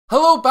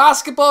Hello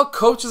basketball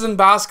coaches and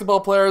basketball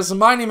players,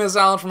 my name is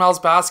Alan from Al's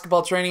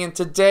Basketball Training, and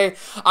today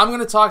I'm going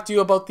to talk to you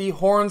about the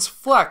Horns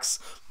Flex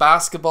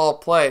basketball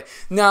play.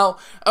 Now,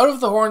 out of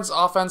the Horns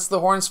offense,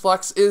 the Horns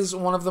Flex is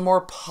one of the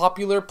more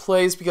popular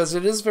plays because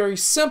it is very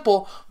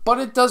simple, but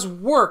it does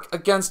work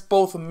against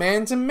both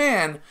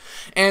man-to-man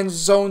and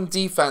zone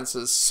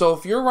defenses. So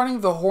if you're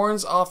running the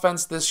Horns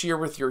offense this year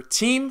with your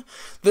team,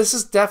 this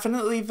is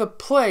definitely the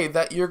play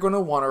that you're going to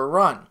want to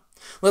run.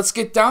 Let's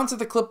get down to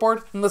the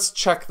clipboard and let's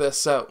check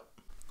this out.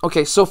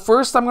 Okay, so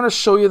first I'm going to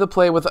show you the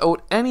play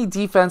without any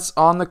defense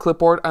on the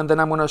clipboard, and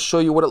then I'm going to show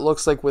you what it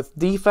looks like with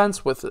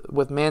defense,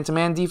 with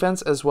man-to-man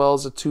defense, as well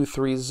as a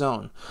 2-3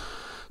 zone.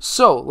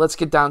 So let's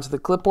get down to the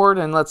clipboard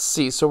and let's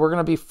see. So we're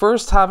going to be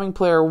first having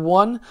player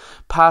 1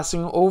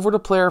 passing over to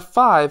player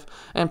 5,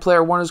 and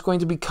player 1 is going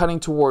to be cutting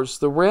towards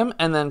the rim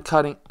and then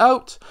cutting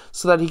out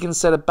so that he can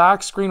set a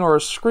back screen or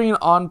a screen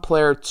on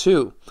player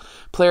 2.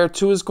 Player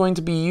 2 is going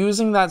to be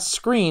using that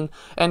screen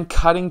and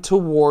cutting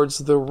towards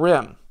the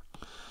rim.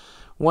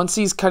 Once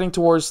he's cutting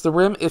towards the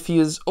rim, if he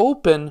is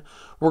open,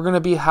 we're going to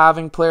be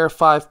having player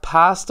 5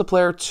 pass to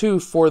player 2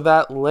 for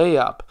that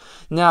layup.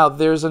 Now,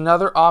 there's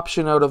another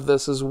option out of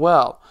this as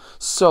well.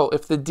 So,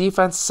 if the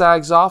defense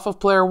sags off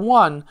of player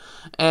 1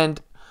 and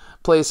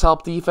plays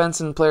help defense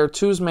and player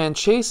 2's man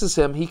chases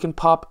him, he can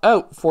pop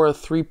out for a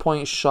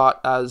 3-point shot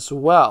as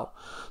well.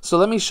 So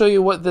let me show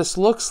you what this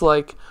looks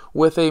like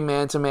with a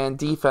man-to-man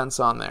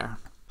defense on there.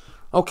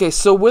 Okay,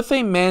 so with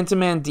a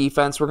man-to-man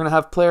defense, we're going to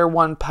have player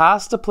 1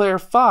 pass to player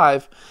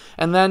 5,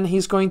 and then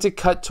he's going to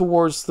cut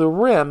towards the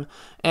rim,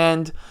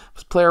 and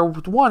player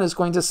 1 is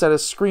going to set a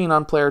screen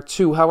on player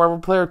 2. However,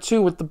 player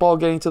 2, with the ball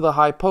getting to the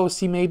high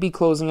post, he may be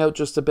closing out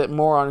just a bit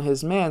more on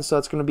his man, so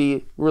that's going to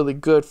be really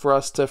good for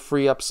us to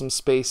free up some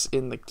space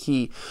in the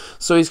key.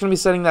 So he's going to be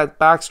setting that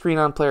back screen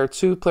on player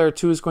 2. Player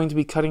 2 is going to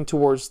be cutting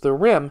towards the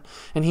rim,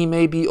 and he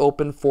may be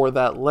open for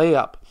that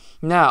layup.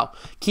 Now,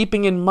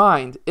 keeping in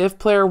mind, if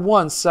player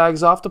 1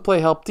 sags off to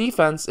play help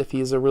defense, if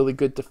he's a really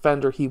good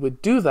defender, he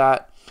would do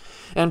that,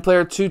 and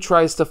player 2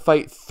 tries to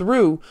fight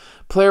through,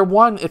 player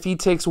 1, if he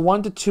takes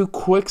 1 to 2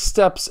 quick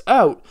steps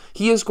out,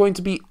 he is going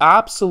to be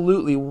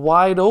absolutely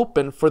wide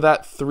open for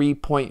that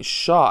 3-point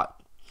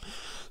shot.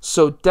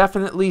 So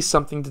definitely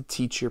something to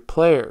teach your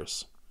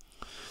players.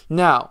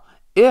 Now,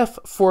 if,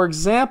 for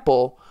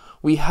example,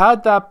 we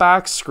had that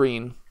back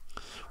screen,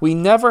 we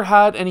never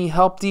had any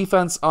help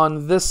defense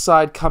on this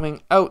side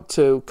coming out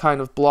to kind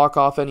of block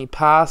off any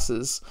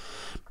passes,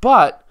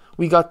 but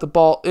we got the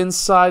ball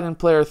inside and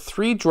player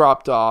 3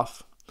 dropped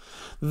off.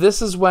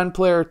 This is when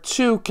player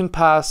 2 can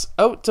pass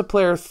out to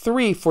player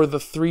 3 for the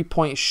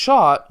 3-point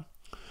shot,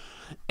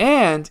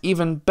 and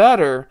even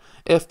better,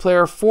 if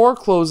player 4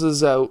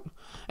 closes out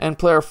and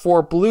player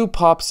 4 blue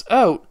pops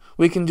out,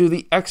 we can do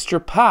the extra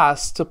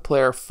pass to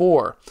player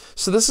 4.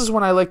 So this is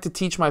when I like to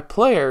teach my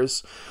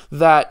players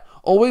that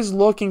always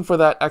looking for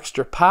that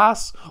extra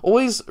pass,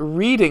 always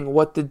reading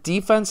what the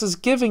defense is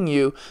giving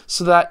you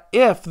so that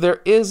if there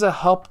is a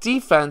help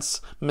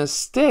defense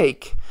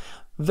mistake,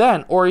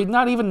 then, or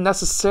not even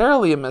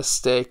necessarily a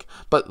mistake,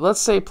 but let's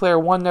say player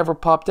 1 never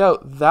popped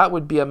out, that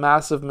would be a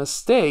massive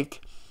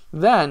mistake,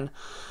 then,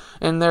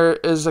 and there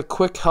is a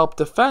quick help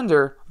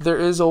defender, there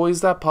is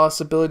always that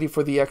possibility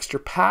for the extra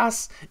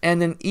pass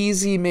and an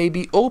easy,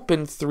 maybe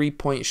open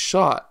 3-point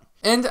shot.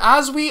 And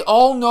as we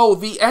all know,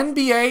 the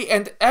NBA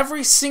and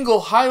every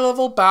single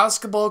high-level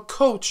basketball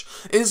coach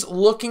is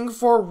looking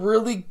for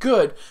really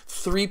good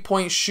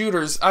 3-point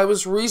shooters. I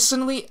was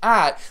recently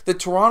at the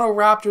Toronto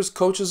Raptors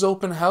Coaches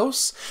Open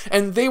House,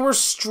 and they were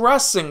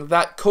stressing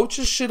that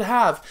coaches should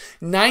have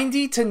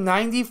 90 to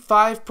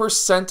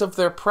 95% of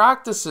their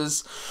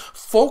practices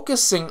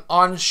focusing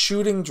on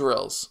shooting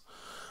drills.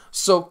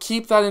 So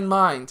keep that in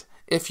mind.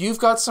 If you've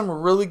got some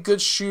really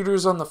good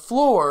shooters on the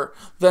floor,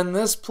 then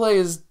this play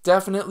is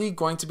definitely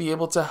going to be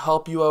able to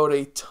help you out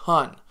a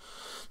ton.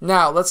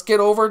 Now, let's get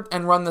over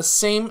and run the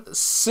same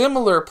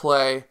similar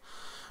play,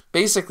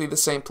 basically the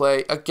same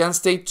play,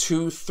 against a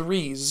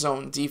 2-3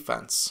 zone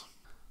defense.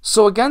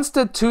 So against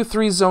a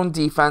 2-3 zone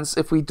defense,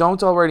 if we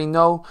don't already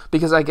know,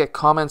 because I get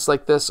comments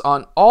like this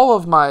on all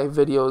of my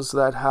videos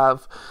that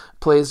have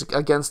plays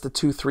against the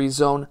 2-3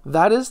 zone,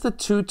 that is the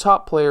 2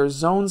 top players'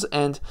 zones,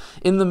 and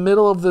in the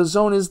middle of the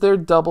zone is their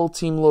double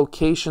team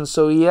location.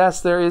 So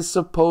yes, there is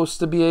supposed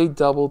to be a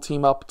double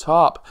team up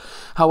top.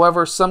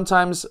 However,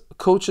 sometimes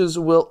coaches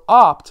will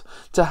opt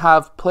to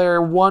have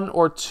player 1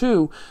 or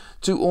 2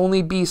 to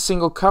only be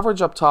single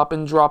coverage up top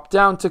and drop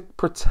down to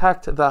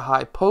protect the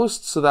high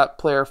post so that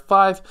player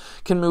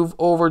 5 can move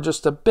over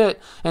just a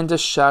bit and to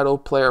shadow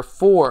player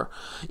 4.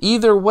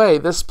 Either way,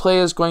 this play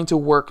is going to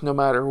work no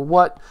matter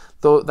what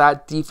though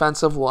that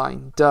defensive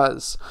line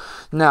does.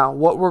 Now,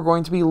 what we're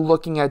going to be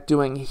looking at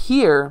doing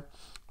here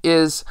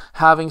is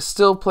having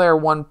still player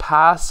 1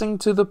 passing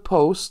to the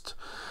post,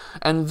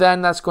 and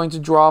then that's going to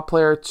draw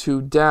player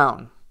 2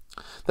 down.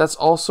 That's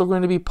also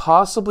going to be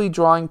possibly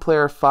drawing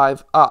player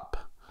 5 up.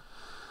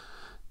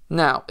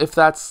 Now, if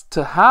that's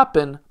to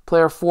happen,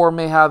 player 4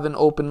 may have an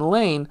open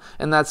lane,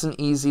 and that's an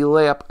easy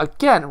layup.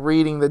 Again,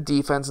 reading the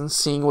defense and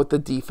seeing what the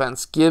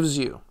defense gives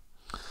you.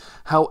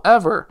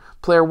 However,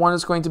 player 1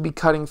 is going to be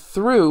cutting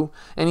through,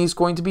 and he's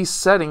going to be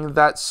setting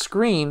that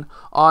screen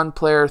on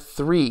player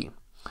 3.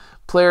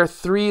 Player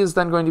 3 is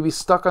then going to be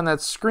stuck on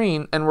that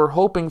screen, and we're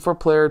hoping for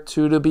player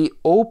 2 to be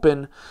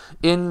open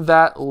in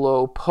that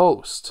low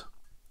post.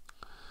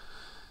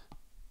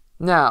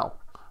 Now,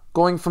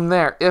 going from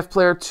there, if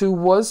player 2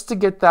 was to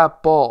get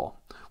that ball,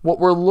 what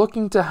we're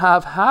looking to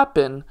have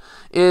happen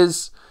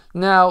is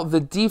now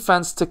the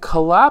defense to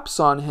collapse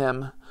on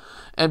him.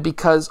 And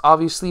because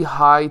obviously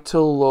high to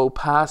low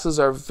passes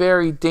are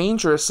very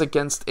dangerous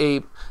against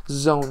a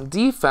zone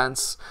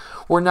defense,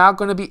 we're now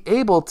going to be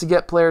able to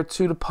get player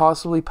 2 to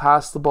possibly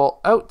pass the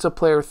ball out to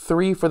player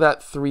 3 for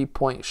that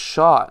 3-point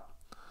shot.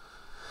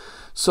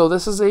 So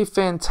this is a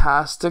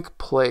fantastic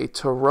play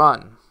to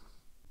run.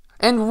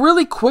 And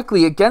really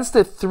quickly, against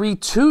a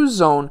 3-2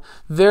 zone,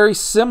 very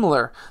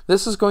similar.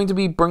 This is going to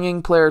be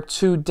bringing player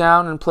 2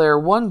 down and player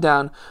 1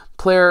 down.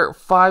 Player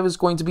 5 is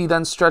going to be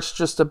then stretched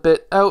just a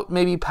bit out,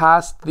 maybe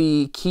past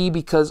the key,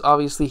 because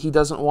obviously he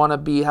doesn't want to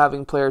be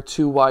having player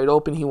 2 wide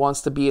open. He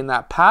wants to be in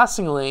that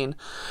passing lane.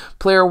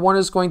 Player 1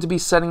 is going to be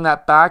setting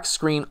that back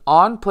screen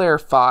on player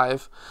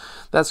 5.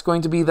 That's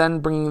going to be then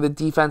bringing the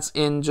defense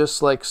in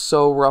just like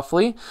so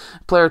roughly.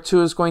 Player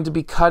 2 is going to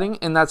be cutting,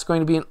 and that's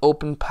going to be an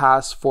open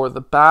pass for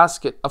the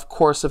basket. Of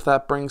course, if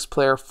that brings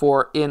player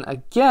 4 in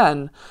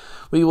again,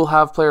 we will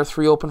have player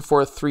 3 open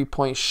for a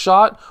 3-point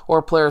shot,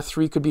 or player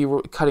 3 could be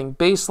cutting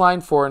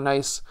baseline for a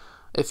nice,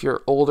 if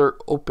you're older,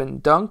 open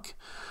dunk,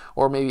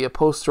 or maybe a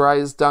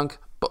posterized dunk,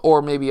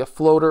 or maybe a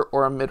floater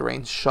or a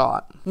mid-range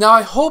shot. Now,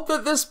 I hope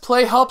that this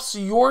play helps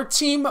your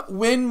team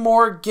win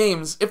more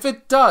games. If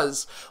it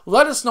does,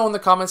 let us know in the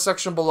comment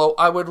section below.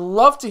 I would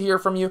love to hear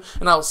from you,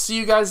 and I'll see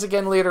you guys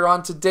again later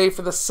on today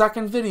for the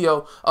second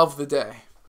video of the day.